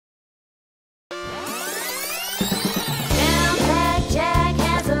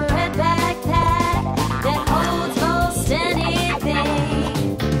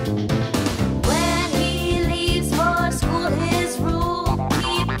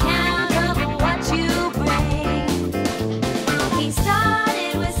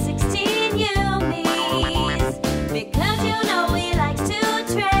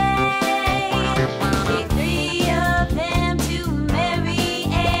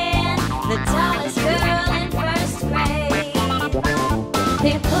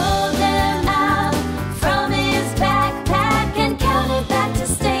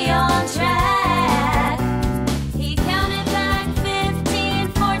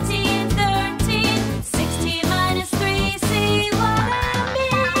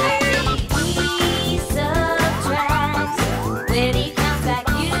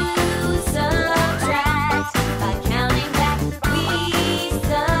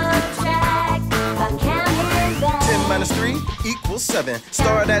equals 7.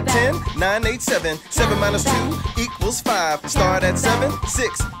 Start at 10, 9, 8, 7. 7 minus 2 equals 5. Start at 7,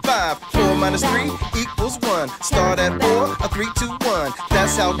 6, 5. 4 minus 3 equals 1. Start at 4, a 3, 2, 1.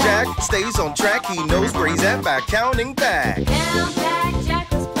 That's how Jack stays on track. He knows where he's at by counting back. Count back, Jack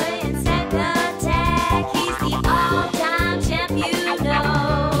was playing second tag. He's the all-time champ, you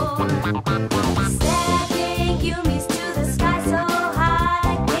know. Stacking Yumis to the sky so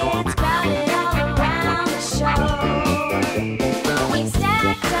high, it's crowded all around the show. He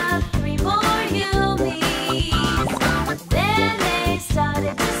stacked up 3 more Yumis, then they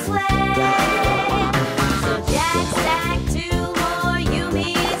started to sway. So Jack stacked 2 more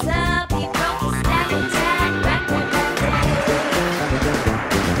Yumis up. He broke his stacking tag record that day.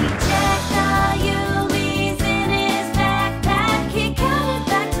 He checked the Yumis in his backpack. He counted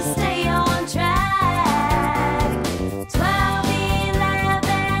back to stay on track. 12,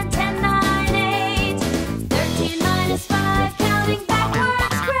 11, 10, 9, 8. 13 minus 5, counting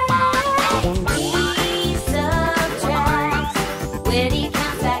backwards great. He subtracts. When he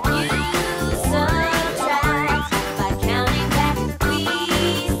counts back, you subtract. By counting back, we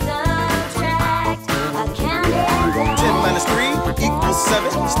subtract. By counting back. 10 minus 3 equals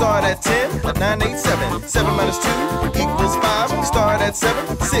 7. Start at 10, a 9, 8, 7. 7 minus 2 equals 5. Start at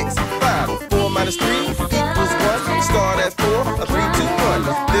 7, 6, 5. 4 minus 3 equals 1. Start at 4, a 3, 2, 1.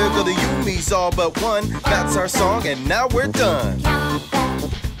 There go the Yumis all but one. That's our song, and now we're done. Count back.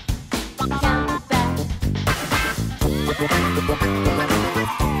 Count back.